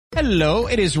Hello,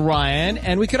 it is Ryan,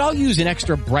 and we could all use an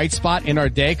extra bright spot in our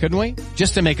day, couldn't we?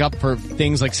 Just to make up for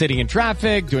things like sitting in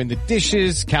traffic, doing the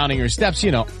dishes, counting your steps,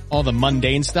 you know, all the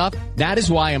mundane stuff. That is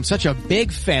why I'm such a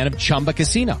big fan of Chumba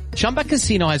Casino. Chumba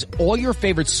Casino has all your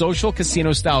favorite social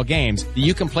casino-style games that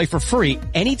you can play for free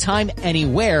anytime,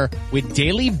 anywhere with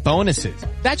daily bonuses.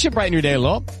 That should brighten your day a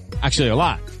little. Actually, a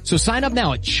lot. So sign up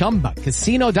now at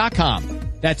ChumbaCasino.com.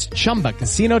 That's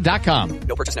ChumbaCasino.com.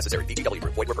 No purchase necessary. VGW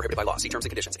Group. Void where prohibited by law. See terms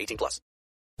and conditions. 18+.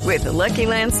 With the Lucky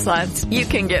Land Slots, you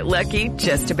can get lucky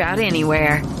just about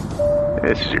anywhere.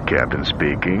 This is your captain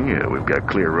speaking. We've got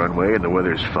clear runway and the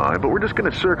weather's fine, but we're just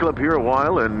going to circle up here a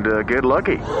while and get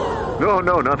lucky. No,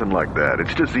 nothing like that.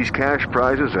 It's just these cash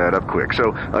prizes add up quick.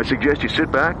 So I suggest you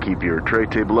sit back, keep your tray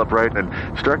table upright, and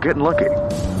start getting lucky.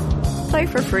 Play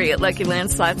for free at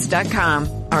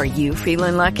LuckyLandSlots.com. Are you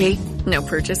feeling lucky? No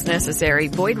purchase necessary.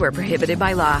 Void where prohibited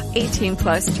by law.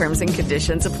 18+ terms and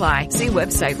conditions apply. See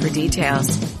website for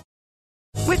details.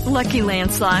 With Lucky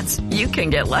Land Slots, you can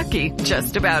get lucky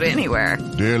just about anywhere.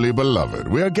 Dearly beloved,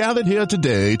 we are gathered here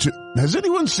today to... Has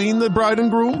anyone seen the bride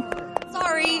and groom?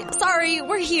 Sorry,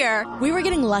 we're here. We were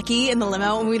getting lucky in the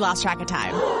limo and we lost track of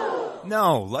time.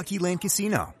 No, Lucky Land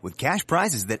Casino, with cash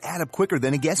prizes that add up quicker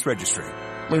than a guest registry.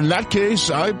 In that case,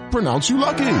 I pronounce you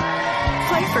lucky.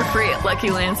 Play for free at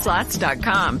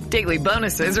LuckyLandSlots.com. Daily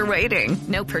bonuses are waiting.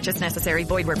 No purchase necessary.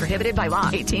 Void where prohibited by law.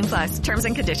 18+. Terms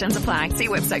and conditions apply. See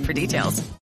website for details.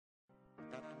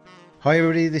 Hi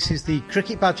everybody, this is the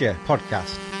Cricket Badger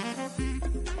podcast.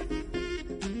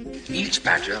 Each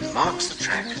badger marks the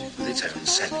track with its own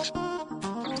scent.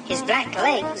 His black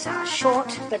legs are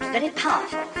short but very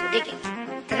powerful for digging.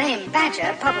 The name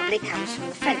badger probably comes from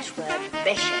the French word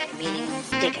bêcher, meaning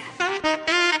digger.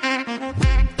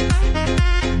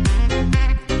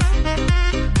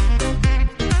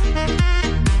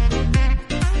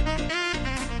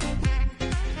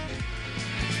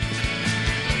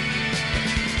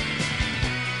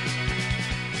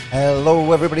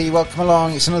 Hello everybody, welcome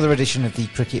along. It's another edition of the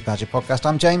Cricket Badger podcast.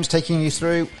 I'm James, taking you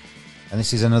through, and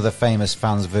this is another famous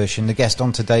fans version. The guest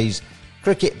on today's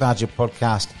Cricket Badger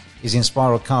podcast is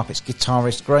Inspiral Carpets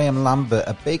guitarist Graham Lambert,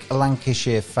 a big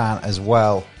Lancashire fan as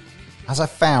well. As I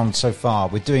found so far,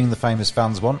 we're doing the famous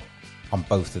fans one on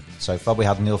both of them so far. We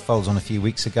had Neil Foulds on a few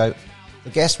weeks ago.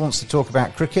 The guest wants to talk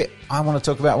about cricket. I want to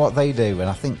talk about what they do, and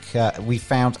I think we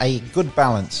found a good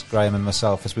balance, Graham and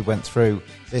myself, as we went through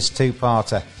this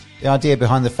two-parter. The idea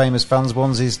behind the famous fans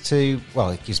ones is to, well,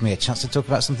 it gives me a chance to talk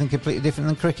about something completely different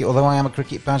than cricket. Although I am a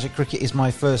cricket badger, cricket is my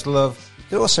first love. You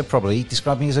could also probably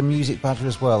describe me as a music badger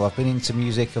as well. I've been into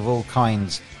music of all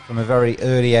kinds from a very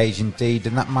early age indeed,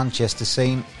 and that Manchester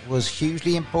scene was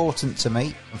hugely important to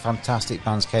me. And fantastic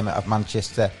bands came out of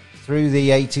Manchester through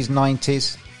the 80s,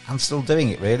 90s, and still doing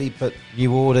it really. But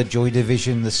New Order, Joy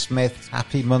Division, The Smiths,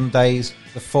 Happy Mondays,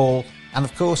 The Fall, and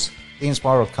of course the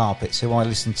Inspiral Carpets, who I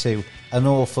listen to an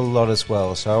awful lot as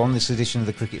well. So on this edition of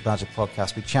the Cricket Badger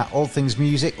podcast, we chat all things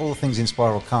music, all things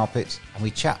Inspiral Carpets, and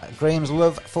we chat Graham's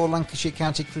love for Lancashire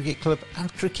County Cricket Club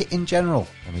and cricket in general.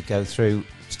 And we go through,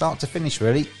 start to finish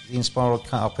really, the Inspiral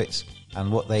Carpets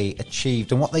and what they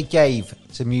achieved and what they gave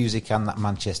to music and that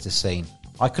Manchester scene.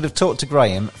 I could have talked to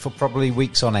Graham for probably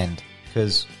weeks on end,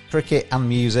 because cricket and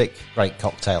music, great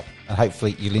cocktail. And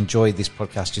hopefully you'll enjoy this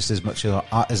podcast just as much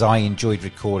as I enjoyed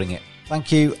recording it.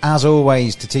 Thank you, as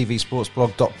always, to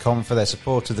tvsportsblog.com for their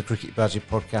support of the Cricket Badger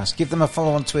podcast. Give them a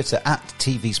follow on Twitter at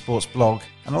tvsportsblog.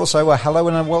 And also a hello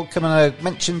and a welcome and a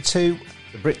mention to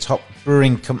the Britpop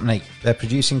Brewing Company. They're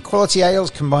producing quality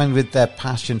ales combined with their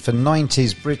passion for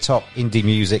 90s Britpop indie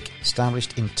music,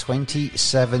 established in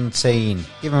 2017.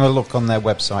 Give them a look on their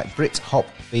website,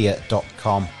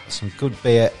 brithopbeer.com. Some good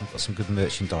beer and got some good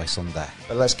merchandise on there.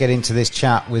 But let's get into this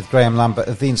chat with Graham Lambert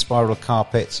of the Inspiral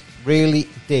Carpets. Really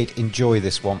did enjoy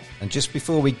this one. And just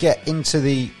before we get into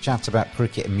the chat about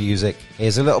cricket and music,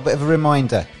 here's a little bit of a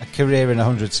reminder. A career in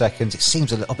 100 seconds. It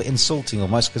seems a little bit insulting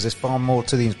almost, because there's far more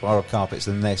to the Inspiral Carpets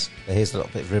than this. But here's a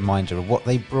little bit of a reminder of what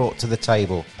they brought to the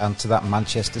table and to that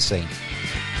Manchester scene.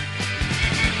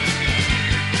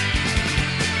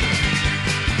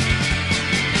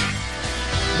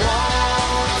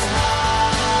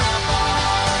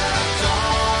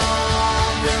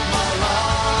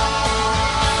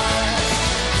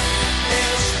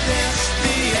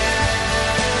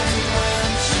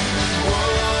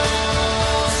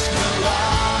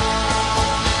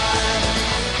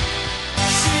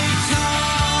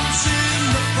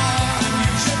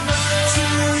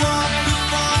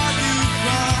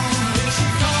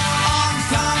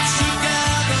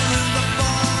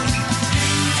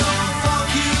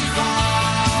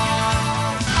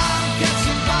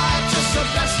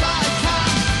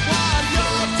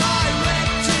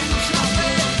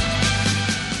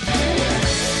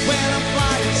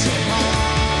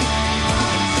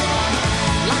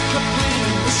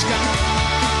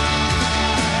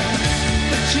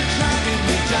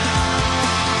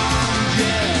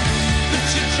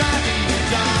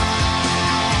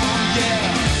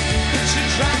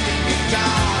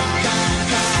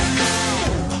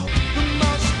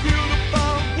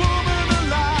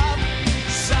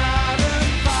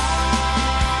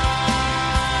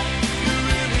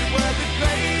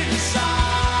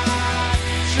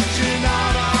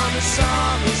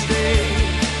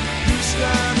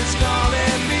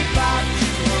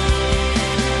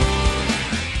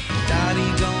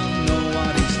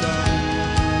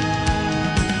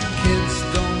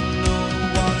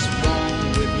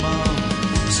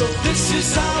 So this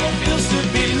is how it feels to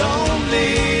be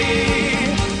lonely.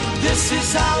 This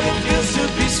is how it feels to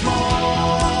be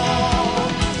small.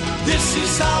 This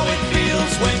is how it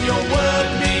feels when your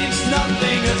word means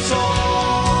nothing at all.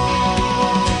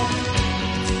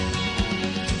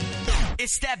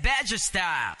 It's that Badger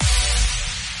style.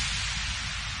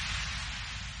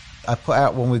 I put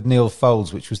out one with Neil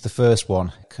Folds, which was the first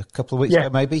one a couple of weeks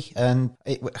ago maybe, and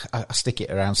I stick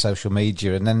it around social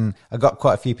media, and then I got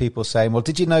quite a few people saying, well,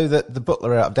 did you know that the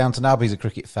butler out of Downton Abbey is a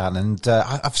cricket fan? And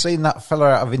I've seen that fella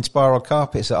out of Inspiral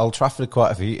Carpets at Old Trafford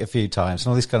quite a few times,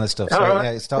 and all this kind of stuff. So yeah,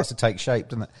 it starts to take shape,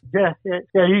 doesn't it? Yeah.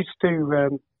 I used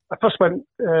to, I first went,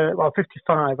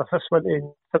 55, I first went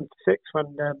in 76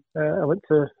 when I went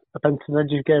to a Benton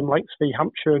Edges game, Lakes v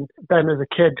Hampshire, and then as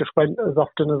a kid just went as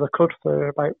often as I could for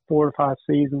about 4 or 5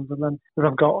 seasons, and then as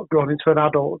I've grown into an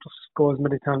adult, just go as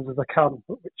many times as I can,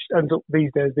 which ends up these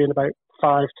days being about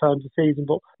 5 times a season.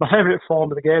 But my favourite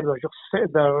form of the game was just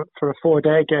sitting there for a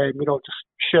 4-day game, just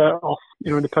shirt off,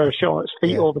 in a pair of shorts,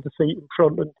 feet over the seat in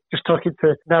front, and just talking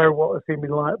to now what have seemed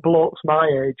like blokes my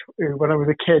age, who when I was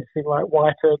a kid seemed like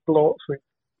white-haired blokes with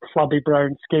flabby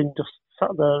brown skin, just sat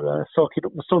there soaking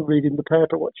up the sun, reading the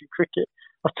paper, watching cricket.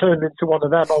 I turned into one of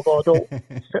them, although I don't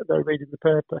sit there reading the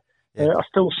paper. I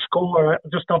still score.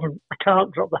 I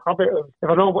can't drop the habit of, if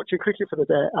I don't watch cricket for the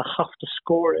day, I have to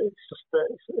score it. It's just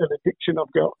it's an addiction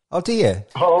I've got. Oh, do you?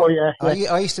 Oh, yeah.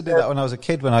 I used to do that when I was a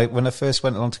kid. When I first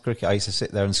went on to cricket, I used to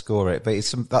sit there and score it. But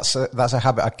that's a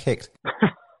habit I kicked.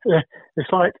 Yeah,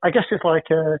 I guess it's like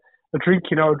a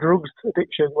drinking or drugs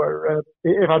addiction where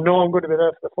if I know I'm going to be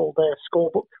there for the full day, a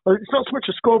scorebook. Well, it's not so much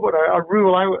a scorebook. I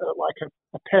rule out like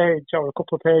a page or a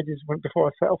couple of pages before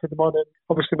I set off in the morning.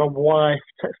 Obviously, my wife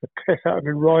takes the piss out of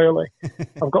me royally.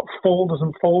 I've got folders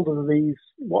and folders of these,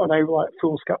 what are now like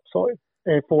foolscap sort of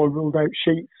A4 ruled out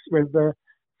sheets with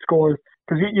scores.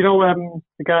 Because,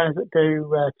 the guys that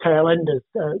do tail enders,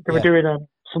 they were doing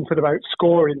something about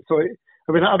scoring. So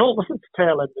I don't listen to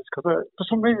tail enders because for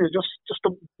some reason it just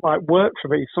doesn't like work for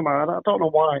me somehow. I don't know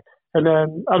why. And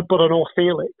but I know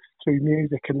Felix through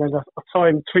music, and then I saw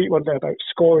him tweet one day about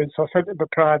scoring, so I sent him a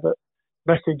private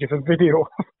message of a video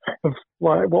of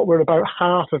like what were about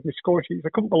half of my score sheets. I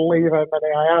couldn't believe how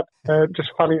many I had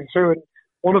just fanning through. And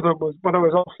one of them was when I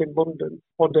was off in London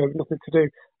one day with nothing to do.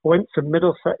 I went to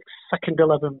Middlesex second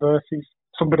 11 versus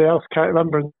somebody else, can't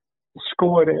remember. And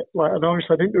scored it, and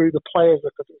obviously I didn't know who the players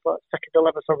were because it was second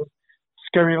 11, so I was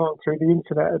scurrying along through the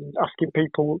internet and asking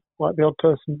people, like the odd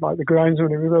person, like the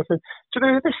groundsman, and I said, do you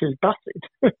know who this is, Bassett?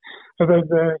 And then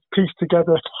pieced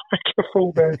together like a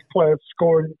full day player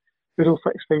scoring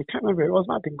Middlesex v. I can't remember who it was,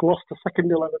 it might have been Gloucester second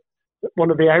 11,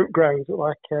 one of the outgrounds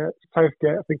at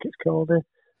Southgate, I think it's called.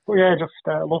 But yeah,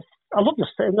 I love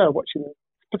just sitting there watching,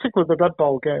 particularly the red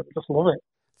ball game. I just love it.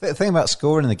 The thing about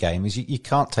scoring in the game is you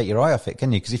can't take your eye off it,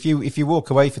 can you? Because if you walk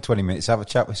away for 20 minutes, have a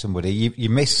chat with somebody, you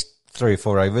miss 3 or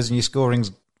 4 overs and your scoring's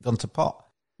gone to pot.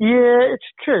 Yeah, it's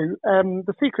true.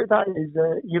 The secret of that is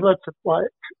you learn to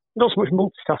not so much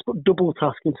multitask, but double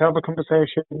tasking to have a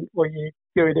conversation while you're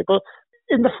doing it. But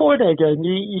in the 4-day game,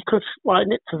 you could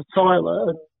nip to the toilet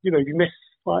and you miss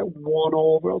 1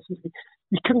 over or something.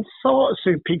 You can sort of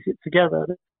soon piece it together.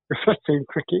 Refer to in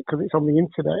cricket because it's on the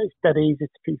internet. It's dead easy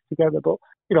to piece together. But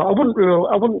I wouldn't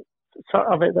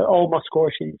have it that all my score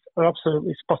sheets are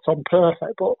absolutely spot on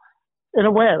perfect. But in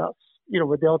a way, that's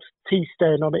with the odd tea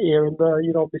stain on it here and there.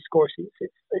 The score sheets.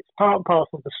 It's part and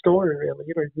parcel of the story, really.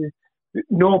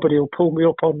 Nobody will pull me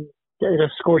up on getting a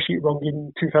score sheet wrong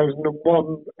in 2001,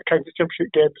 a county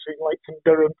championship game between Leeds and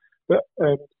Durham. That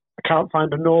I can't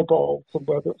find a no ball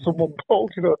somewhere that someone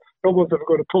bowled. No one's ever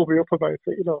going to pull me up about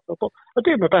it. But I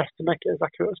do my best to make it as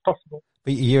accurate as possible.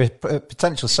 But you're a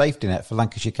potential safety net for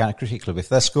Lancashire County Cricket Club. If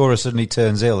their scorer suddenly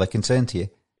turns ill, they can turn to you.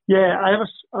 Yeah,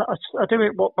 I do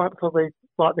it what might be called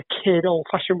the kid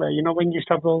old-fashioned way. When you used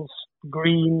to have those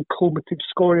green culminative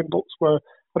scoring books where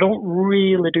I don't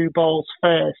really do balls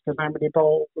first and how many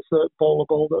balls a certain bowler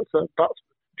bowled at a certain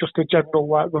batsman. Just a general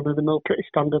run-of-the-mill, pretty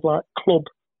standard club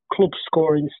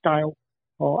scoring style,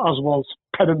 or as was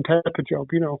pen and paper job.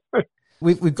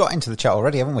 We've got into the chat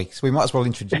already, haven't we? So we might as well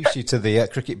introduce you to the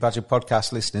Cricket Badger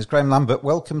podcast listeners. Graham Lambert,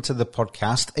 welcome to the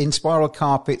podcast. Inspiral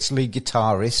Carpets lead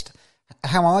guitarist.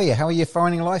 How are you? How are you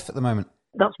finding life at the moment?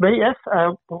 That's me, yes.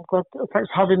 I'm glad. Thanks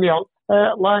for having me on.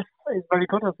 Life is very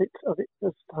good as it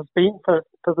has been for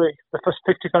the first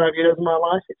 55 years of my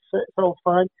life. It's all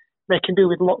fine. Making do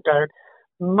with lockdown.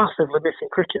 Massively missing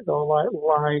cricket though,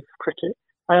 live cricket.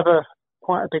 I have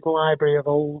quite a big library of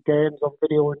old games on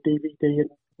video and DVD,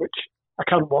 which I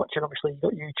can watch, and obviously you've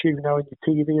got YouTube now and your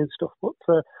TV and stuff, but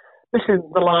missing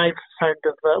the live sound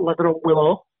of Leather and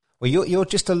Willow. Well, you're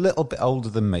just a little bit older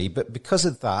than me, but because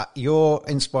of that, your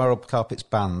Inspiral Carpets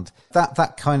band,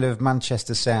 that kind of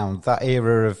Manchester sound, that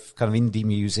era of kind of indie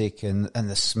music and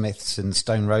the Smiths and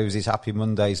Stone Roses, Happy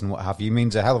Mondays and what have you,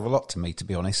 means a hell of a lot to me, to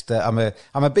be honest. I'm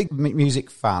a big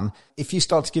music fan. If you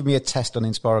start to give me a test on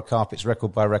Inspiral Carpets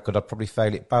record by record, I'd probably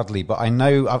fail it badly. But I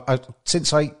know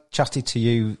since I chatted to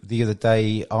you the other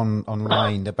day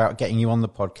online about getting you on the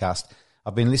podcast,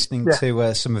 I've been listening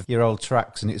to some of your old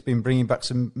tracks, and it's been bringing back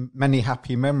many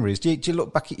happy memories. Do you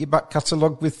look back at your back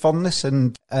catalogue with fondness?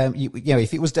 And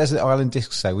if it was Desert Island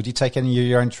Discs, would you take any of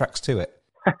your own tracks to it?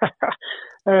 That's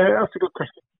a good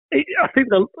question. I think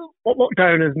what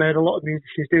lockdown has made a lot of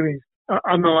musicians do is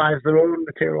analyse their own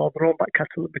material, or their own back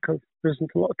catalogue, because there isn't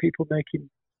a lot of people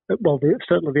making,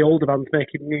 certainly the older bands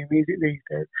making new music these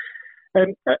days.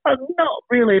 I'm not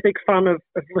really a big fan of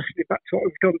listening back to what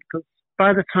we've done, because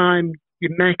by the time you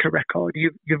make a record,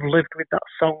 you've lived with that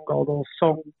song or those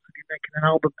songs. If you're making an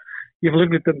album, you've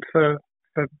lived with them for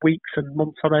weeks and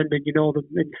months on end, and you know them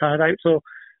inside out. So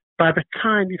by the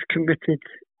time you've committed,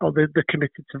 or they're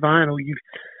committed to vinyl,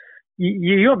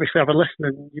 you obviously have a listen,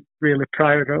 and you really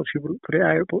proud, or else you wouldn't put it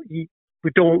out. But we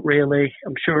don't really,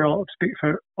 I'm sure I'll speak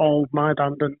for all my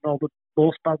band and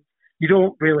most bands, you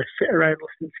don't really sit around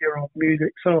listening to your own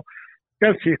music. So the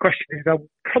answer to your question is I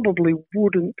probably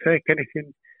wouldn't take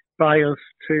anything by us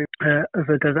to as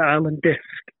a Desert Island disc,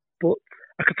 but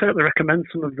I could certainly recommend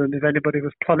some of them if anybody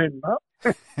was planning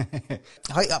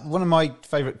that. One of my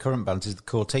favourite current bands is the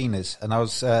Cortinas, and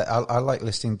I like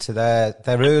listening to their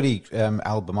early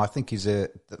album. I think their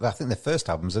first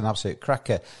album is an absolute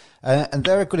cracker, and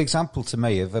they're a good example to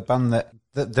me of a band that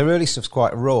their early stuff's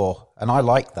quite raw, and I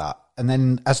like that. And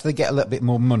then as they get a little bit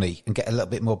more money and get a little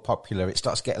bit more popular, it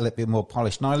starts to get a little bit more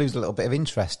polished, and I lose a little bit of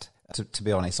interest, to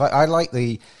be honest. I like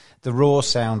the raw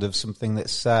sound of something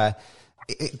that's...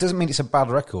 it doesn't mean it's a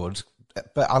bad record,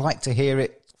 but I like to hear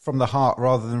it from the heart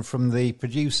rather than from the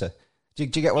producer. Do you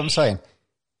get what I'm saying?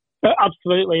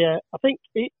 Absolutely, yeah. I think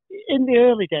in the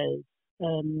early days,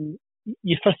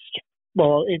 you first...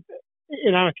 Well,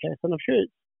 in our case, and I'm sure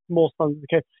it's most bands the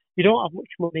case, you don't have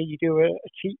much money. You do a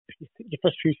cheap... Your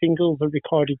first few singles are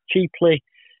recorded cheaply,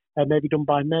 maybe done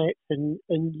by mates, and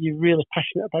you're really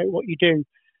passionate about what you do.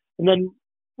 And then,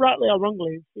 rightly or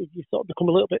wrongly, you sort of become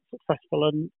a little bit successful,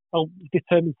 and I'll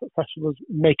determine successful as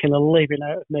making a living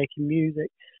out of making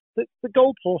music. The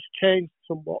goalposts changed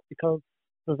somewhat, because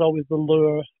there's always the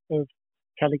lure of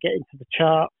trying to get into the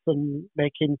charts and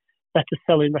making better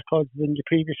selling records than your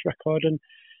previous record. And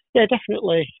yeah,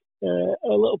 definitely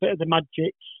a little bit of the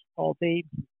magic or the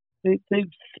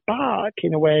spark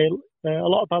in a way. A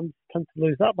lot of bands tend to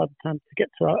lose that by the time to get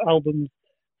to albums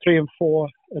 3 and 4,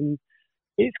 and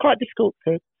it's quite difficult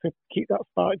to keep that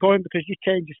spark going, because you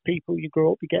change as people, you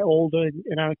grow up, you get older.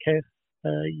 In our case,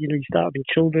 you start having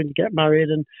children, you get married,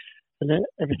 and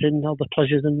everything, all the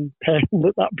pleasures and pain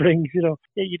that brings. Yeah,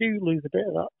 you do lose a bit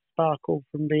of that sparkle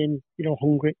from being,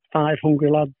 five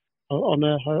hungry lads on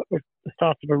the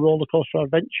start of a roller coaster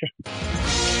adventure.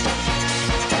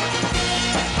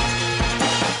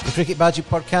 The Cricket Badger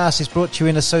podcast is brought to you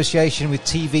in association with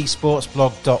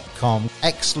tvsportsblog.com.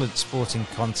 Excellent sporting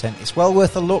content. It's well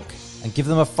worth a look, and give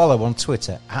them a follow on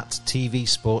Twitter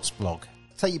 @tvsportsblog.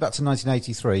 Take you back to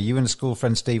 1983. You and a school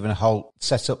friend Stephen Holt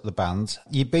set up the band.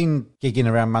 You've been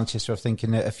gigging around Manchester, I think,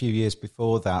 in a few years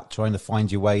before that, trying to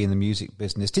find your way in the music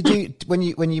business. Did you, when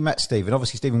you met Stephen?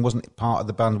 Obviously, Stephen wasn't part of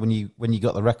the band when you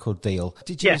got the record deal.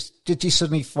 Did you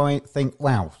suddenly think,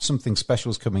 wow, something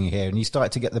special's coming here, and you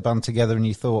started to get the band together, and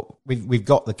you thought, we've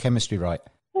got the chemistry right?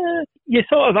 Your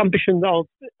sort of ambition, I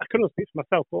couldn't speak for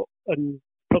myself, and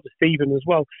probably Stephen as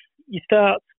well. You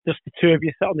start just the two of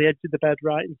you sat on the edge of the bed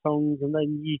writing songs, and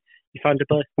then you find a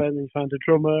bass player, and then you find a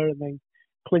drummer, and then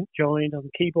Clint joined on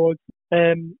the keyboard.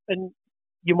 And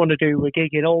you want to do a gig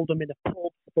in Oldham in a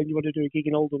pub, then you want to do a gig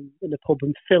in Oldham in a pub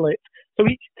and fill it. So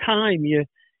each time you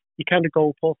kind of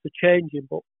goalposts are changing,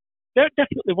 but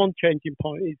definitely one changing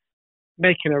point is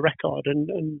making a record.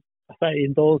 And I say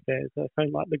in those days, I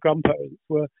sound like the grandparents,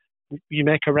 where you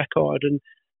make a record and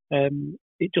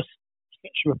it just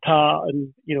sets you apart,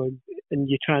 and and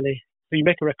you're trying to, so you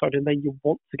make a record and then you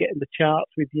want to get in the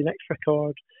charts with your next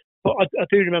record. But I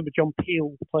do remember John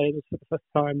Peel playing us for the first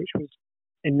time, which was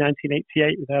in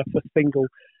 1988 with our first single,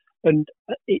 and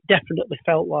it definitely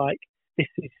felt like this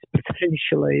is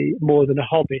potentially more than a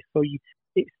hobby. So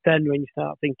it's then when you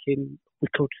start thinking we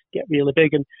could get really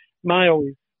big. And my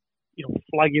always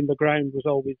flag in the ground was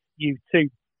always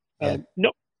U2.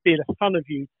 Not being a fan of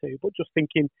U2, but just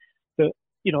thinking that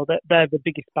they're the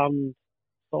biggest band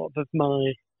sort of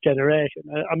my generation.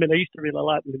 I mean, I used to really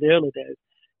like them in the early days,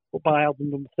 but by album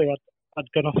number 3,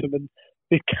 had gone off them, and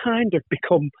they've kind of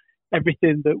become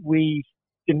everything that we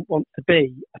didn't want to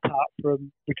be, apart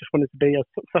from we just wanted to be as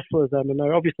successful as them. And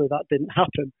obviously that didn't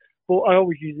happen. But I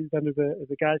always use them as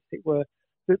a guide stick where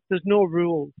there's no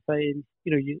rules saying,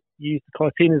 you use the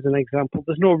Cortina as an example.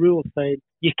 There's no rules saying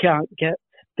you can't get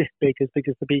this big as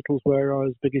the Beatles were or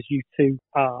as big as U2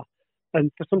 are.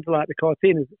 And for something like the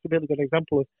Cortinas, it's a really good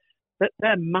example of that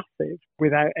they're massive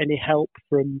without any help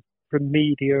from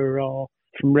media or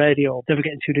from radio. Never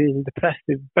get interviewed in the press.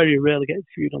 They very rarely get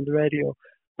interviewed on the radio.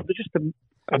 But they're just a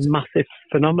massive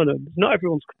phenomenon. It's not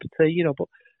everyone's cup of tea, but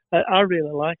I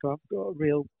really like them. I've got a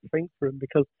real thing for them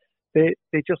because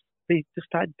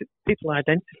people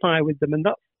identify with them, and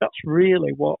that's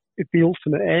really what is the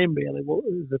ultimate aim. Really, what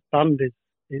the band is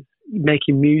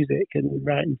making music and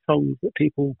writing songs that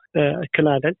people can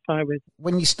identify with.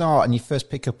 When you start and you first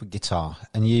pick up a guitar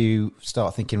and you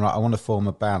start thinking, right, I want to form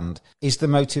a band, is the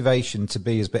motivation to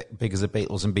be as big as the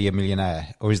Beatles and be a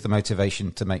millionaire, or is the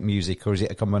motivation to make music, or is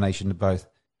it a combination of both?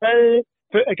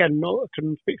 But again, I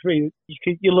can speak for you.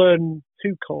 You learn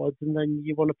 2 chords, and then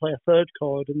you want to play a 3rd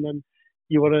chord, and then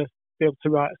you want to be able to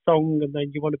write a song, and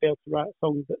then you want to be able to write a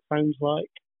song that sounds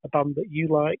like a band that you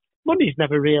like. Money's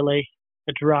never really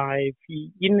a drive.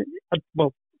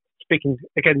 Well, speaking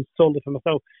again solely for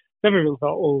myself, never really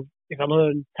thought, if I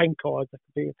learn 10 chords, I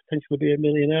could potentially be a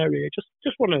millionaire here.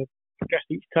 Just want to progress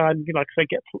each time. Like I say,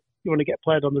 you want to get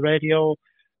played on the radio,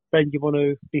 then you want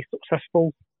to be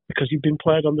successful because you've been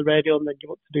played on the radio, and then you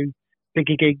want to do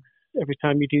bigger gigs. Every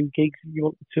time you do gigs, you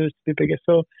want the tours to be bigger.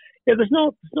 So yeah, there's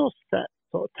no set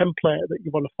sort of template that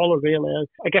you want to follow, really.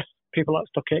 I guess people like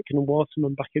Stock Aitken and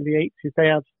Waterman back in the 80s, they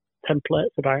had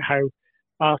templates about how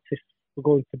artists were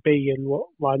going to be and what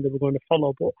line they were going to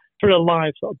follow. But for a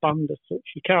live sort of band as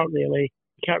such, you can't really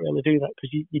do that,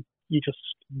 because you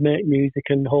just make music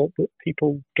and hope that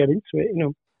people get into it,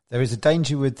 There is a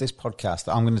danger with this podcast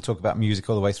that I'm going to talk about music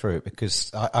all the way through it,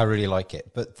 because I really like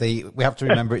it. But we have to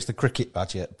remember it's the Cricket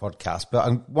Badger podcast.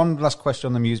 But one last question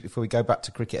on the music before we go back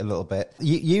to cricket a little bit.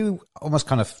 You almost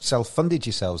kind of self-funded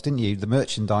yourselves, didn't you? The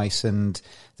merchandise and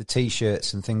the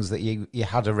T-shirts and things that you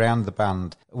had around the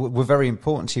band were very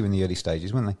important to you in the early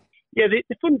stages, weren't they? Yeah, they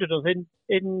funded us in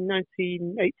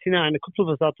 1989. A couple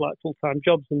of us had full-time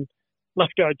jobs and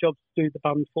left our jobs to do the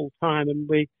band full-time, and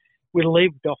we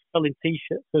lived off selling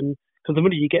T-shirts, and because the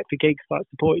money you get for gigs like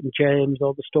supporting James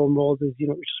or the Stone Roses, it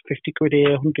was just 50 quid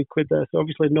here, 100 quid there, so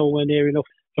obviously nowhere near enough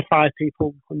for 5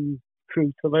 people and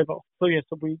crew to live off. So yeah,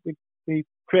 so we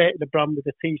created a brand with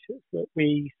the T-shirts that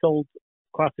we sold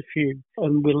quite a few,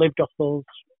 and we lived off those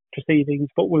proceedings,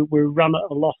 but we ran at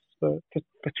a loss for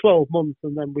 12 months,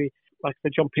 and then like I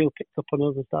said, John Peel picked up on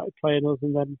us and started playing us,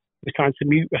 and then we signed to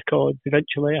Mute Records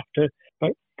eventually after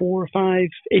about 4 or 5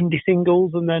 indie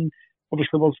singles, and then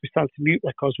obviously once we signed to Mute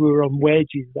Records, we were on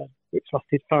wages then, which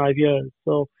lasted 5 years.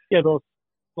 So yeah, those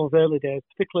early days,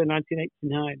 particularly in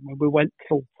 1989 when we went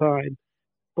full time,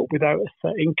 but without a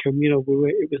set income, it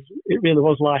really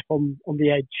was life on the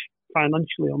edge,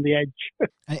 financially on the edge.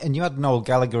 And you had Noel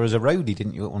Gallagher as a roadie,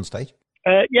 didn't you, at one stage?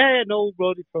 Yeah, Noel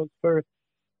roadie for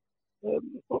what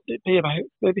would it be, about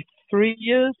maybe 3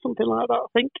 years, something like that, I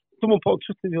think. Someone put on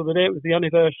Twitter the other day, it was the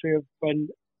anniversary of when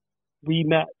we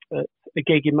met at a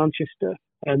gig in Manchester,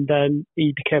 and then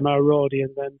he became our roadie,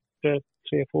 and then for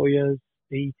 3 or 4 years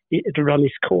he ran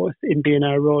his course in being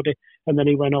our roadie, and then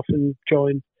he went off and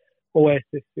joined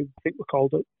Oasis, who I think were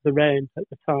called The Rain at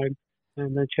the time,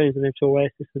 and then changed the name to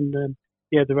Oasis, and the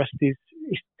rest is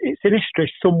it's in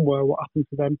history somewhere what happened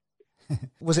to them.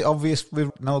 Was it obvious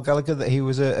with Noel Gallagher that he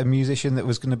was a musician that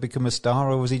was going to become a star,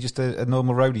 or was he just a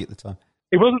normal roadie at the time?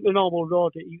 He wasn't a normal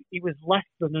roadie. He was less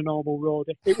than a normal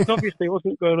roadie. It was obviously he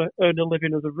wasn't going to earn a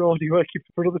living as a roadie working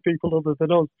for other people other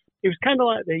than us. He was kind of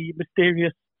like the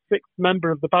mysterious 6th member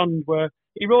of the band, where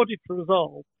he roadied for us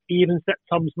all. He even set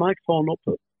Tom's microphone up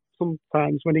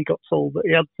sometimes when he got told that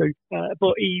he had to.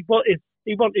 But his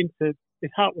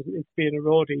heart wasn't into being a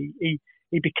roadie. He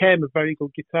became a very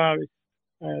good guitarist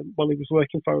while he was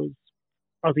working for us.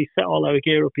 As he set all our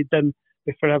gear up, he'd then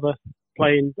be forever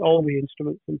playing all the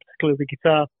instruments, and particularly the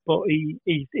guitar. But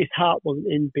his heart wasn't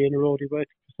in being a roadie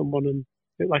working for someone. And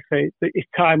like I say, his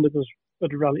time with us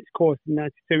had run its course in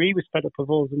 '92. He was fed up of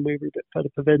us, and we were a bit fed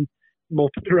up of him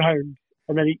moping around.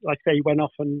 And then he went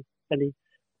off, and then he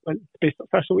went to be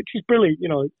successful, which is brilliant.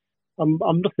 I'm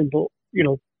nothing but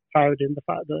proud in the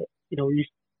fact that he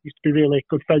used to be really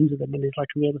good friends with him, and he's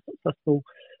like a really successful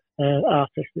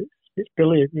artist. It's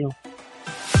brilliant,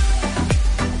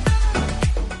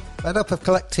 Fed up of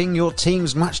collecting your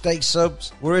team's matchday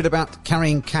subs? Worried about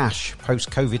carrying cash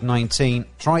post-COVID-19?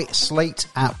 Try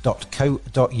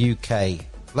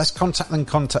slateapp.co.uk. Less contact than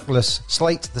contactless.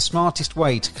 Slate, the smartest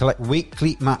way to collect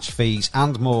weekly match fees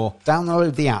and more.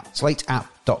 Download the app,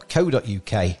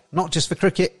 slateapp.co.uk. Not just for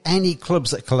cricket, any clubs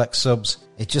that collect subs.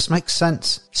 It just makes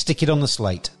sense. Stick it on the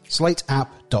Slate.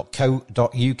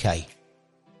 slateapp.co.uk.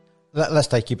 Let's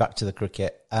take you back to the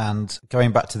cricket, and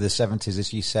going back to the 70s,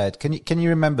 as you said. Can you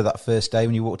remember that first day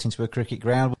when you walked into a cricket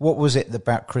ground? What was it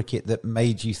about cricket that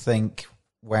made you think,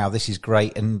 wow, this is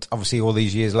great, and obviously all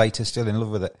these years later, still in love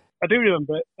with it? I do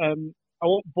remember it. I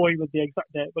won't bore you with the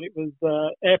exact date, but it was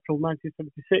April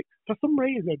 1976. For some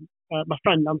reason, my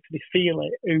friend Anthony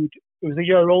Feely, who was a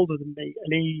year older than me,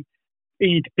 and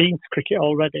he'd been to cricket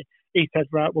already, he said,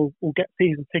 right, we'll get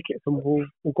season tickets and we'll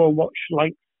go and watch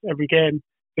like every game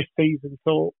this season.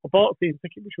 So I bought a season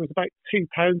ticket, which was about £2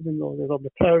 in those days. My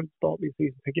parents bought me a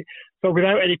season ticket. So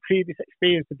without any previous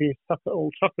experience of being sat at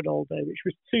Old Trafford all day, which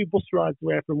was 2 bus rides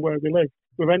away from where we live,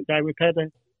 we went down, we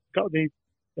got the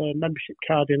membership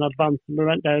card in advance, and we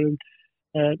went down,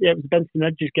 and it was Benson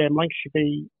Hedges game, Lancashire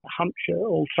v Hampshire,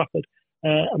 Old Trafford,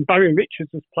 and Barry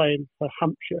Richards was playing for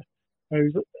Hampshire,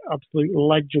 who's an absolute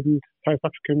legend, South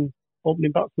African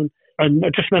opening batsman. And I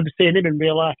just remember seeing him in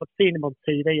real life. I'd seen him on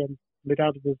TV, and my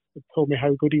dad had told me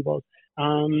how good he was.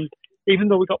 And even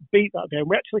though we got beat that day, and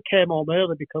we actually came home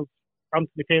early because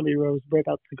Anthony Feely was worried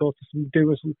had to go to some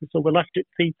do or something, so we left at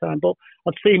tea time. But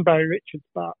I'd seen Barry Richards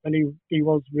bat, and he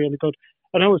was really good.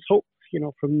 And I was hooked,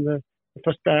 from the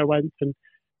first day I went. And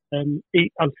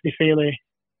Anthony Feely,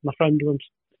 my friend who I'm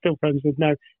still friends with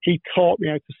now, he taught me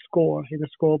how to score in a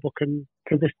scorebook. And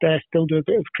to this day, I still do a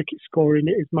bit of cricket scoring.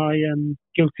 It is my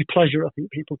guilty pleasure, I think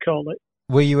people call it.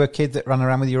 Were you a kid that ran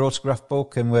around with your autograph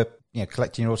book and were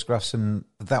collecting your autographs and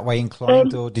that way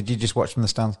inclined, or did you just watch from the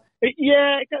stands?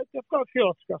 Yeah, I've got a few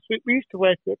autographs. We used to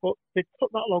wait for it, but they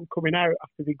took that long coming out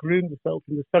after they groomed themselves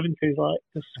in the 70s, like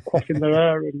just quaffing their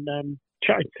hair and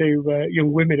chatting to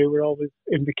young women who were always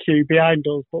in the queue behind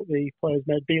us, but the players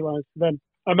made beelines to them.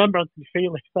 I remember Anthony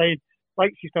Feely saying,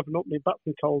 like, she used to have an opening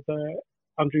batsman called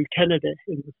Andrew Kennedy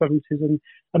in the 70s, and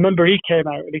I remember he came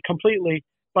out and he completely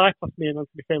bypassed me and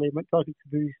Anthony Feely and went talking to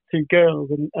these 2 girls,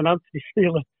 and Anthony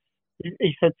Feely,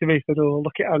 he said to me, he said, oh,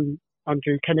 look at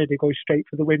Andrew Kennedy going straight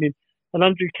for the women. And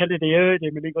Andrew Kennedy heard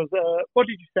him and he goes, what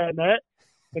did you say, mate?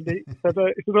 And he said,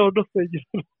 oh, nothing.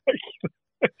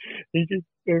 It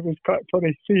was quite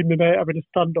funny seeing me mate having a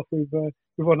standoff with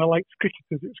one of Lake's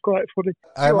cricketers. It's quite funny.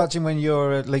 I imagine when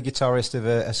you're a lead guitarist of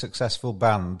a successful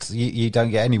band, you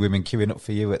don't get any women queuing up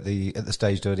for you at the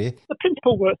stage door, do you? The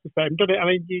principle works the same, doesn't it? I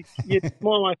mean, you're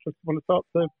more likely to want to talk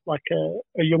to like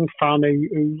a young fan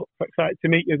who looks excited to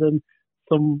meet you than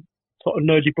some sort of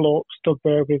nerdy bloke stood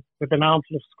there with an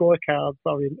armful of scorecards,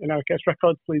 or in our case,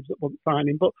 record sleeves that won't sign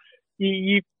him. But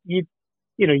you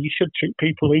should treat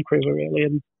people equally, really,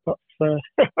 and that's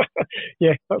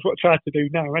that's what I try to do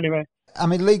now, anyway. I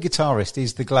mean, lead guitarist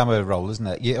is the glamour role, isn't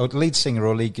it? Or lead singer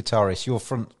or lead guitarist, you're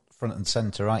front and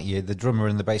centre, aren't you? The drummer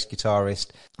and the bass guitarist,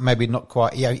 maybe not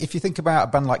quite. If you think about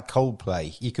a band like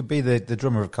Coldplay, you could be the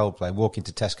drummer of Coldplay, walk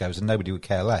into Tesco's and nobody would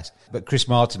care less. But Chris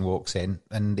Martin walks in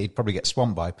and he'd probably get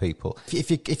swamped by people. If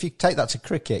you take that to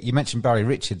cricket, you mentioned Barry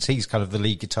Richards. He's kind of the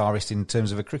lead guitarist in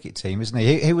terms of a cricket team, isn't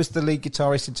he? Who was the lead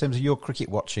guitarist in terms of your cricket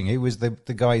watching? Who was the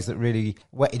guys that really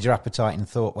whetted your appetite and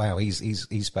thought, wow, he's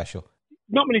special?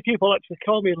 Not many people actually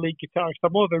call me a lead guitarist.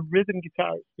 I'm more of a rhythm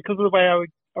guitarist because of the way our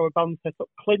band set up.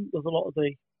 Clint does a lot of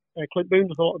the Clint Boone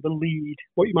does a lot of the lead,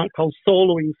 what you might call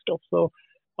soloing stuff. So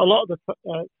a lot of the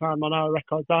time on our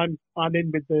records, I'm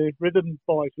in with the rhythm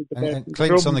boys with the bass. And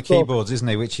Clint's on the keyboards, isn't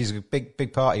he? Which is a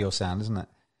big part of your sound, isn't it?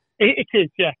 It is,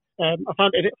 yeah. I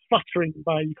find it flattering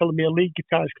by you calling me a lead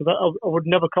guitarist because I would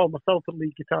never call myself a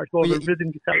lead guitarist, more of a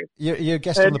rhythm guitarist. You're a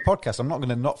guest on the podcast. I'm not going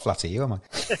to not flatter you, am I?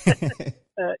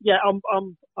 I'm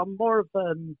more of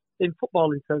in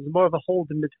football in terms of more of a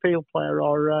holding midfield player,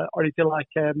 or if you like,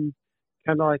 kind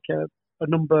of like a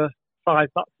number 5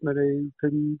 batsman who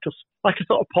can just like a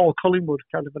sort of Paul Collingwood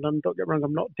kind of. And don't get me wrong,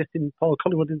 I'm not dissing Paul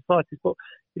Collingwood in the slightest, but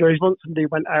he's once somebody who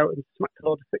went out and smacked a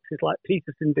load of sixes like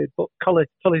Peterson did. But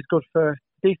Colley's good for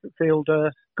decent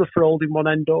fielder, good for holding one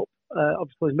end up.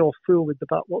 Obviously, no fool with the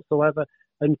bat whatsoever,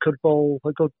 and could bowl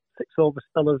a good 6-over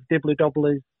spell of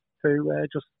dibbly-dobblies to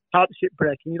just partnership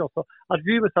breaking. So I'd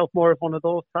view myself more of one of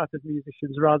those type of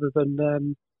musicians rather than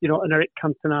an Eric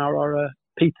Cantona or a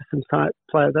Peterson type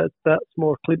player. That's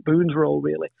more Clint Boone's role,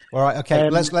 really. All right, okay.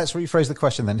 Let's rephrase the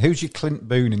question then. Who's your Clint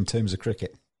Boone in terms of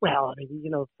cricket? Well, I mean,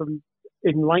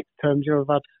 in length terms, I've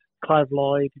had Clive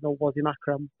Lloyd, Wasim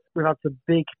Akram. We've had some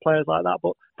big players like that.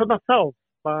 But for myself,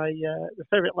 the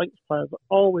favourite length players, I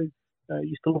always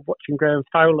used to love watching Graham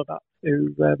Fowler bat,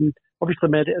 who obviously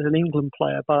made it as an England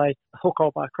player by hook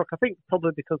or by crook. I think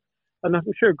probably because, and I'm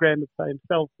sure Graham would say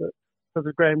himself, that because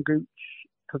of Graham Gooch,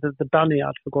 because of the ban he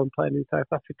had for going playing in South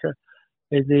Africa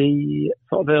in the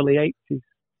sort of early 80s,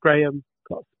 Graham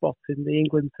got a spot in the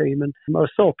England team, and I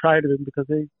was so proud of him because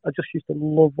I just used to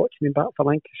love watching him bat for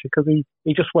Lancashire, because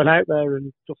he just went out there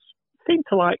and just seemed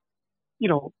to, like, you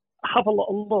know, have a lot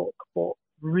of luck, but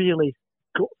really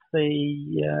gutsy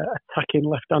attacking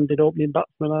left-handed opening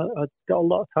batsman. I got a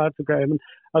lot of time for Graham,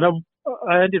 and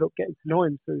I ended up getting to know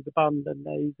him through the band, and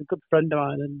he's a good friend of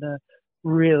mine, and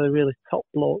really, really top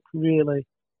bloke, really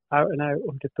out and out,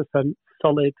 100%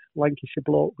 solid Lancashire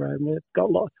bloke, Graham. We've got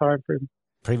a lot of time for him.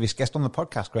 Previous guest on the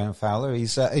podcast, Graham Fowler.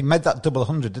 He made that double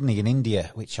 100, didn't he, in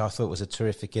India, which I thought was a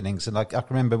terrific innings. And I can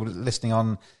remember listening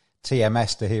on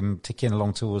TMS to him ticking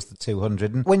along towards the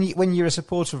 200. And when you're a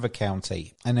supporter of a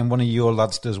county, and then one of your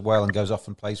lads does well and goes off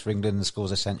and plays for England and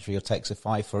scores a century or takes a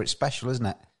five for it, it's special, isn't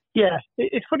it? Yeah,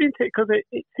 it's funny because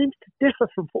it seems to differ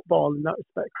from football in that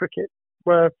respect, cricket,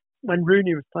 where when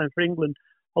Rooney was playing for England,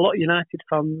 a lot of United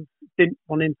fans didn't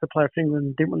want him to play for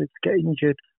England, didn't want him to get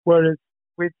injured, whereas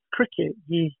with cricket,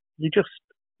 you just,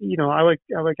 you know, our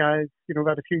guys, you know,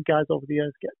 we had a few guys over the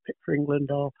years get picked for England,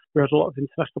 or we had a lot of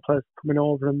international players coming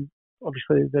over, and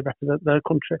obviously they represent their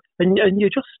country, and you're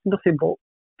just nothing but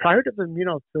proud of them, you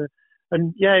know.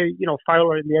 And yeah, you know,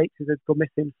 Fowler in the 80s had gone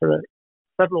missing for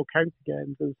several county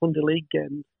games and Sunday League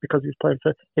games because he was playing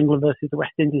for England versus the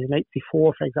West Indies in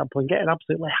 '84, for example, and getting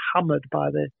absolutely hammered by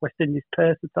the West Indies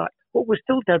pace attack. But we're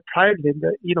still dead proud of him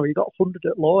that, you know, he got 100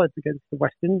 at Lords against the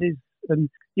West Indies, and,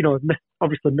 you know,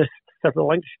 obviously missed several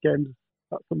Lancashire games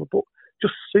that summer, but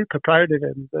just super proud of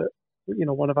him that, you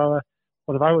know, one of ours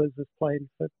was playing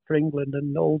for England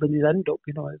and holding his end up.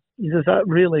 You know, there's that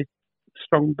really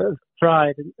strong bit of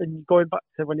pride, and going back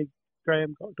to when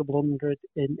Graham got double 100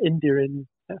 in India in,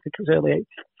 I think it was early '85.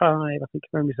 I think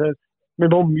I remember says my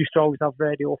mum used to always have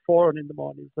Radio 4 on in the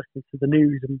mornings, listening to the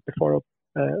news, and before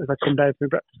as I come down for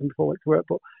breakfast and before I went to work.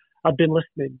 But I'd been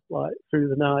listening like through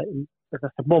the night, and as I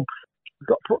said, Mum, we've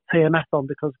got to put TMS on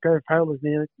because Graham Fowler's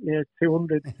near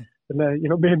 200, and you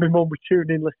know, me and my mum were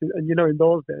tuning in, listening, and you know, in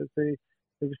those days the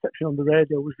reception on the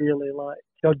radio was really like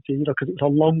dodgy, you know, because it was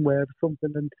on long wave or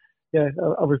something, and yeah,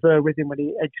 I was there with him when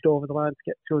he edged over the line to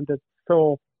get 200.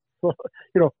 So you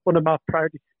know, one of my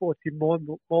proudest sporting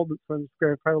moments when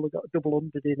Graham Fowler got a double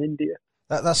 100 in India.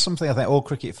 That's something I think all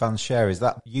cricket fans share, is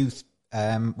that youth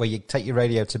where you take your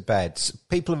radio to bed.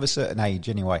 People of a certain age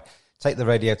anyway, take the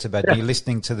radio to bed, and you're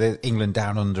listening to the England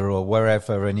Down Under or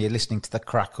wherever, and you're listening to the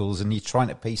crackles, and you're trying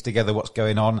to piece together what's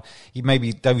going on. You may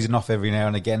be dozing off every now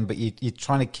and again, but you're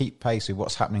trying to keep pace with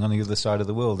what's happening on the other side of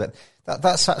the world.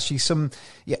 That's actually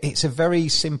it's a very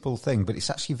simple thing, but it's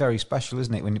actually very special,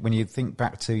 isn't it, when you think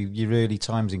back to your early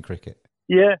times in cricket?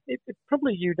 Yeah, it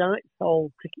probably unites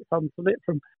all cricket fans a bit,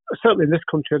 from certainly in this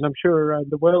country, and I'm sure around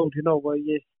the world, you know, where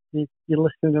you're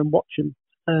listening and watching.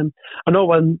 I know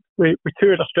when we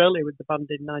toured Australia with the band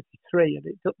in '93,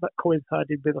 and that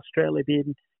coincided with Australia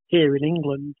being here in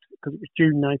England because it was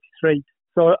June '93.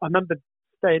 So I remember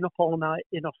staying up all night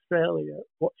in Australia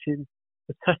watching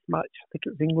the Test match. I think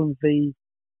it was England v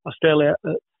Australia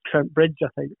at Trent Bridge, I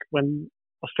think, when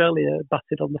Australia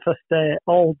batted on the first day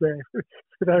all day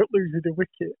without losing a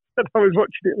wicket. And I was watching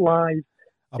it live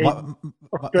in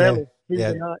Australia.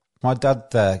 Yeah. My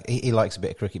dad, he likes a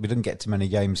bit of cricket, but didn't get to many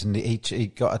games, and he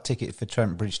got a ticket for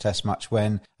Trent Bridge Test match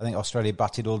when I think Australia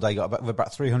batted all day, got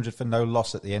about 300 for no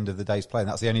loss at the end of the day's play, and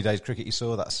that's the only day's cricket you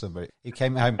saw that summer. He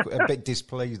came home a bit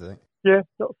displeased, I think. Yeah,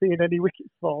 not seeing any wickets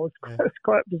fall. It's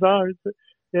quite bizarre, isn't it?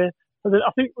 Yeah. And then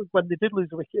I think when they did lose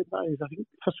a wicket, I think the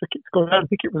first wicket to go down, I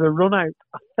think it was a run out.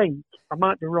 I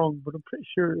might be wrong, but I'm pretty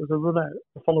sure it was a run out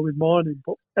the following morning.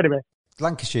 But anyway.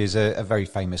 Lancashire is a very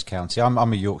famous county. I'm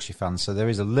a Yorkshire fan, so there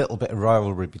is a little bit of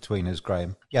rivalry between us,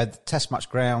 Graham. Yeah, the Test match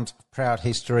ground, proud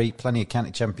history, plenty of county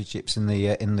championships in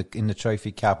the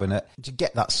trophy cabinet. Did you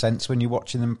get that sense when you're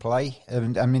watching them play?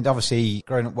 And I mean, obviously,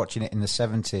 growing up watching it in the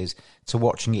 '70s to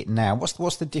watching it now,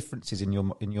 what's the differences in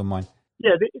your mind?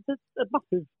 Yeah, it's a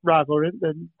massive rivalry.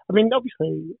 And I mean,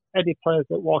 obviously, any players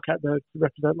that walk out there to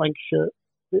represent Lancashire,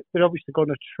 they're obviously going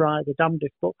to try the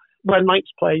damnedest. But when Lancs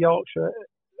play Yorkshire,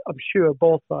 I'm sure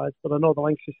both sides, but I know the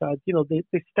Lancashire side, you know, they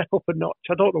step up a notch.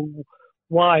 I don't know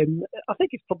why. I think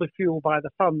it's probably fueled by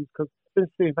the fans, because since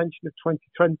the invention of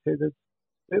 2020,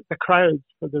 the crowds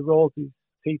for the Roses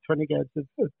T20 games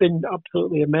have been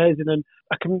absolutely amazing. And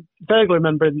I can vaguely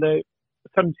remember in the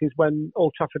 70s when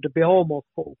Old Trafford would be almost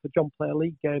full for John Player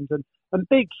League games and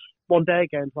big one-day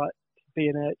games like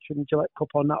B&H and Gillette Cup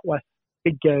or NatWest,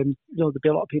 big games, you know, there'd be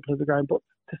a lot of people in the ground. But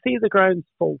to see the grounds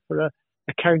full for a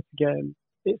county game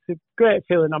it's a great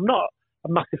feeling. I'm not a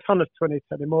massive fan of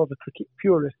 2010. I'm more of a cricket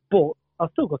purist, but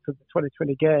I'll still go to the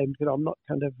 2020 games. You know, I'm not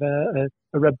kind of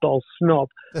a red ball snob.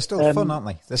 They're still fun, aren't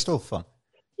they? They're still fun.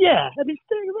 Yeah, and it's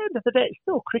still, at the end of the day, it's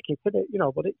still cricket, isn't it? You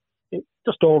know, but it's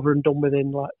just over and done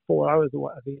within like 4 hours or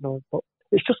whatever, you know. But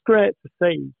it's just great to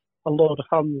see a load of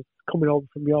fans coming over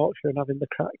from Yorkshire and having the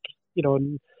crack, you know,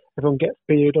 and everyone gets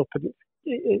beard up, and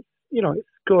it's you know, it's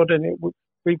good. And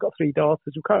we've got 3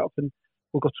 daughters who quite often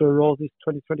will go to a Roses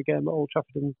 2020 game at Old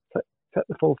Trafford and take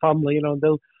the full family, you know, and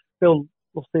they'll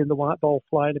seeing the white ball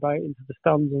flying about into the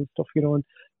stands and stuff, you know, and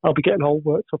I'll be getting all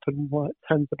worked up and like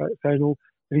tense about saying, oh,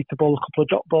 we need to bowl a couple of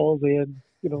drop balls here, and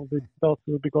you know, the daughters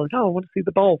will be going, oh, I want to see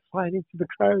the ball flying into the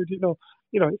crowd, you know,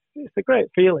 it's a great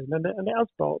feeling, and it has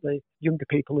brought the younger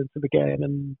people into the game,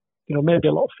 and you know, maybe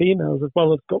a lot of females as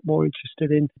well have got more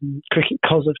interested in cricket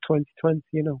because of 2020,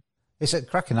 you know. It's a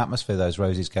cracking atmosphere, those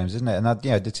Roses games, isn't it? And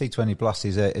you know, the T20 Plus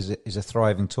is a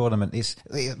thriving tournament.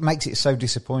 It makes it so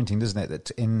disappointing, doesn't it,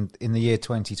 that in the year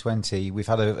 2020 we've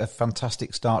had a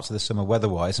fantastic start to the summer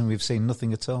weather-wise, and we've seen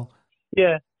nothing at all.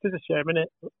 Yeah, it's a shame, isn't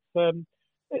it?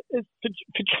 It's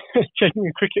for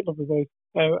genuine cricket lovers,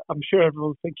 I'm sure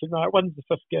everyone's thinking, right, when's the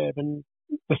first game? And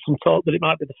there's some thought that it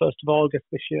might be the 1st of August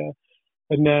this year.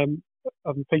 And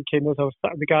I'm thinking, as I was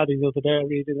sat in the garden the other day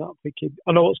reading that, I'm thinking,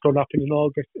 I know what's going to happen in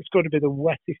August. It's going to be the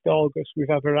wettest August we've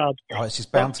ever had. Oh, it's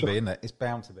just bound to be, isn't it? It's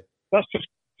bound to be. That's just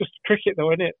cricket,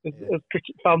 though, isn't it? As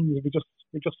cricket fans,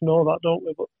 we just know that, don't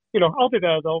we? But you know, I'll be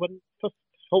there though. When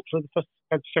hopefully the first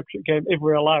championship game, if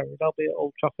we're allowed, I'll be at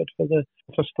Old Trafford for the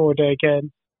first 4-day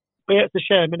game. But yeah, it's a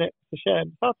shame, isn't it? It's a shame.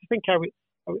 It's hard to think how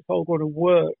it's all going to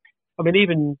work. I mean,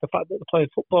 even the fact that they're playing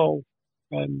football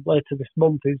later this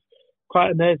month is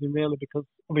quite amazing, really, because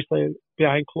obviously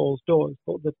behind closed doors,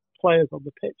 but the players on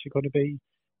the pitch are going to be,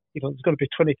 you know, there's going to be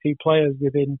 22 players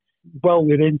within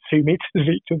 2 metres of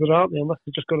each other, aren't they? Unless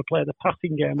they're just going to play the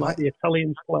passing game like the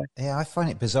Italians play. Yeah, I find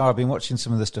it bizarre. I've been watching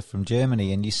some of the stuff from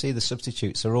Germany, and you see the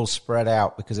substitutes are all spread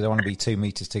out because they don't want to be 2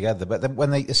 metres together. But then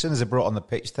as soon as they're brought on the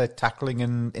pitch, they're tackling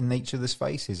in each other's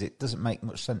faces. It doesn't make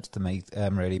much sense to me,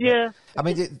 really. But, yeah. I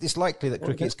mean, it's likely that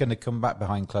cricket's going to come back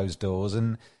behind closed doors,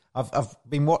 and I've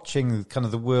been watching kind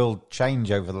of the world change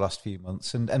over the last few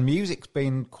months, and music's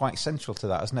been quite central to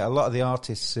that, hasn't it? A lot of the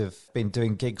artists have been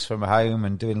doing gigs from home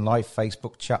and doing live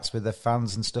Facebook chats with their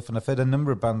fans and stuff, and I've heard a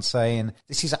number of bands saying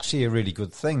this is actually a really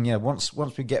good thing. You know, once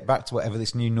we get back to whatever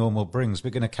this new normal brings,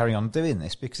 we're going to carry on doing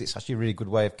this because it's actually a really good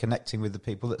way of connecting with the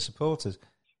people that support us.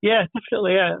 Yeah,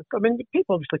 definitely, yeah. I mean,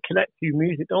 people obviously connect to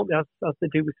music, don't they, as they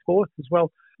do with sports as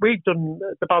well. The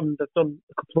band have done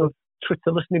a couple of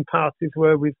Twitter listening parties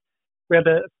where we had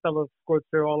a fella going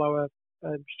through all our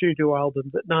studio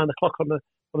albums at 9 o'clock on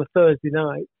a Thursday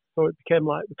night. So it became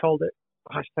like, we called it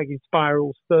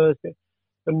 #Spirals Thursday.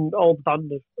 And all the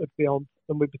band would be on,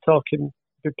 and we'd be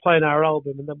playing our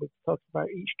album, and then we'd be talking about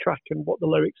each track and what the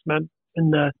lyrics meant,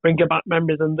 and bringing back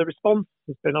memories. And the response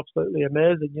has been absolutely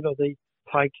amazing. You know, the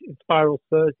Spirals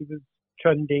Thursday was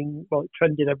trending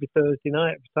every Thursday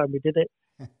night, every time we did it.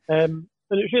 And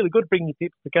it was really good bringing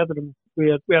people together. And we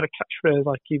had a catchphrase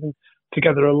like even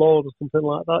Together Alone or something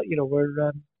like that, you know, where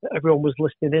everyone was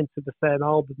listening into the same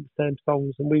album, the same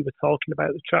songs, and we were talking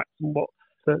about the tracks and what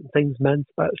certain things meant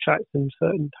about the tracks and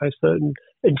how certain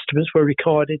instruments were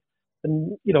recorded.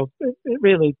 And, you know, it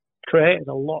really created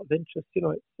a lot of interest. You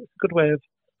know, it's a good way of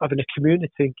having a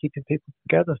community and keeping people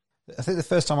together. I think the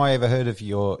first time I ever heard of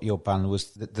your band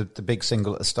was the big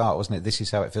single at the start, wasn't it? This Is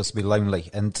How It Feels to Be Lonely.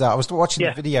 And I was watching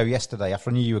the video yesterday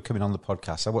after I knew you were coming on the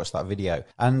podcast. I watched that video,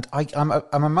 and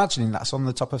I'm imagining that's on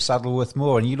the top of Saddleworth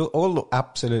Moor, and you all look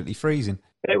absolutely freezing.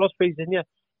 It was freezing, yeah.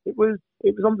 It was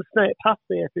on the Snake Pass,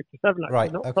 the A57, actually,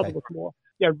 right, not okay. Saddleworth Moor.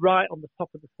 Yeah, right on the top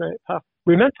of the Snake Pass.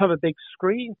 We meant to have a big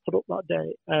screen put up that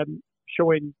day,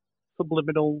 showing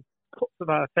subliminal cuts of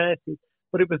our faces,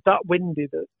 but it was that windy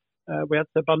that we had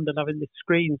to abandon having this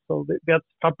screen, so we had to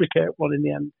fabricate one in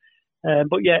the end.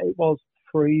 But yeah, it was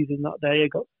freezing that day.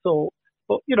 It got soaked.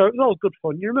 But, you know, it was all good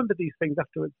fun. You remember these things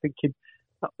afterwards thinking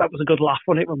that was a good laugh,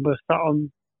 wasn't it, when we were sat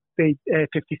on the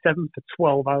 57 for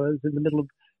 12 hours in the middle of,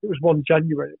 it was 1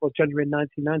 January. It was January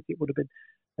 1990. It would have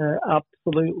been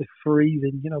absolutely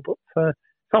freezing, you know, but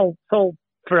it's all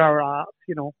for our arts,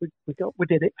 you know. We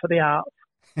did it for the arts.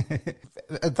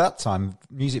 At that time,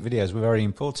 music videos were very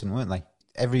important, weren't they?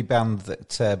 Every band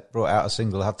that brought out a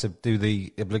single had to do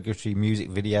the obligatory music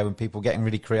video, and people getting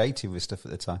really creative with stuff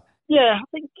at the time. Yeah, I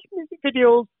think music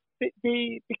videos,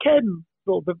 they became,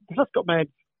 well, they first got made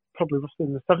probably roughly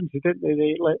in the 70s, didn't they?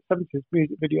 The late 70s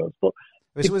music videos. But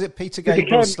was it Peter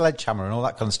Gabriel's Sledgehammer and all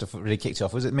that kind of stuff that really kicked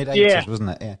off? Was it mid-80s,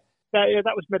 wasn't it? Yeah,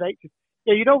 that was mid-80s.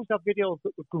 Yeah, you'd always have videos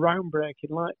that were groundbreaking,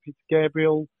 like Peter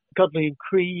Gabriel, Godley and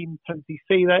Cream,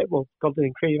 Tennessee that. Well, Godley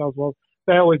and Cream as well.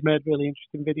 They always made really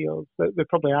interesting videos. They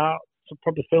probably are,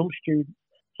 probably film students.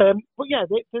 But yeah,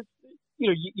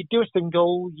 you do a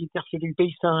single, you'd have to do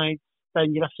B-sides,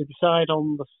 then you'd have to decide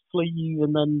on the sleeve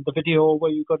and then the video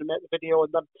where you're going to make the video,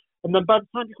 and then by the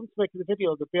time you come to making the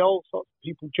video, there'll be all sorts of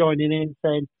people joining in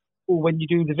saying, "Oh, when you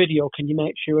do the video, can you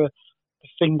make sure the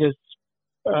singer's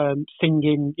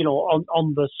singing,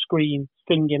 on the screen,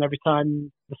 singing every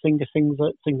time the singer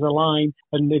sings a line,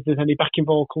 and if there's any backing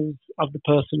vocals, have the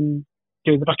person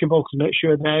doing the backing vocals, make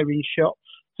sure they're in shot."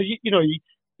 So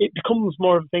it becomes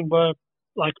more of a thing where,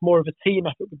 like, more of a team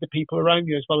effort with the people around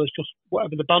you as well as just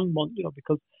whatever the band want,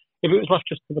 because if it was left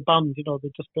just to the band,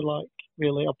 they'd just be like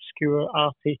really obscure,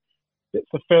 arty bits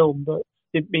of film that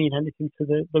didn't mean anything to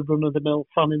the run-of-the-mill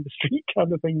fan in the street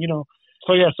kind of thing,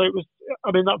 So yeah, so it was,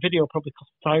 that video probably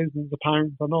cost thousands of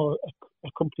pounds. I know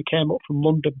a company came up from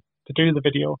London to do the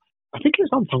video. I think it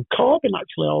was Anton Corbijn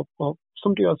actually, or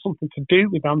somebody had something to do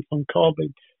with Anton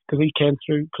Corbijn, because he came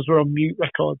through, because we're on Mute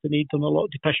Records and he'd done a lot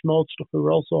of Depeche Mode stuff. We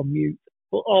were also on Mute.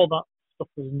 But all that stuff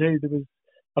was new. There was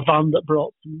a van that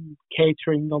brought some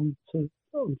catering onto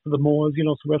the moors,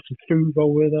 so we had some food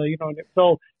over there, and it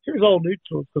was all new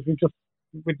to us because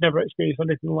we'd never experienced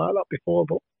anything like that before.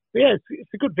 But yeah,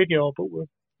 it's a good video, but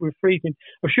we're freezing.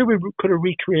 I'm sure we could have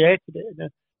recreated it in a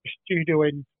studio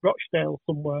in Rochdale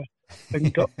somewhere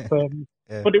and got,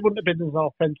 yeah. But it wouldn't have been as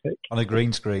authentic. On a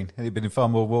green screen. It'd have been far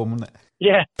more warm, wouldn't it?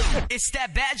 Yeah. It's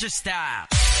that Badger style.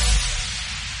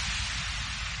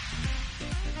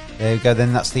 There we go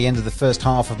then, that's the end of the first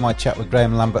half of my chat with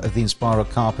Graham Lambert of the Inspiral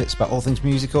Carpets about all things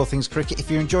music, all things cricket.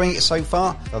 If you're enjoying it so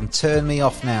far, then turn me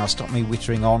off now, stop me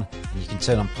wittering on, and you can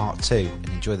turn on part 2 and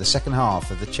enjoy the second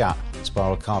half of the chat with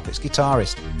Spiral Carpets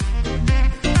guitarist.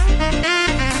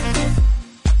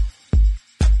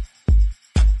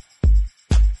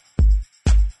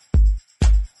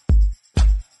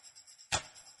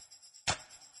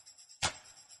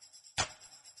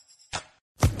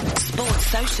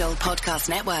 Social Podcast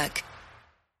Network.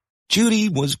 Judy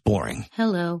was boring.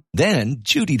 Hello. Then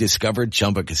Judy discovered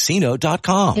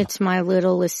ChumbaCasino.com. It's my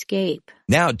little escape.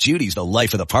 Now Judy's the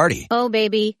life of the party. Oh,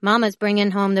 baby, mama's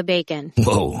bringing home the bacon.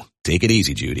 Whoa, take it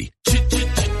easy, Judy.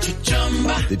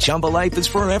 The Chumba life is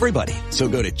for everybody. So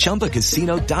go to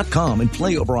ChumbaCasino.com and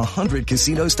play over 100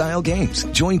 casino-style games.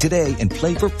 Join today and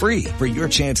play for free for your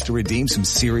chance to redeem some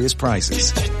serious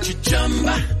prizes.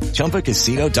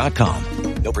 ChumbaCasino.com.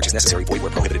 No purchase necessary. Void where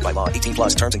prohibited by law.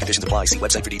 18+ terms and conditions apply. See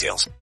website for details.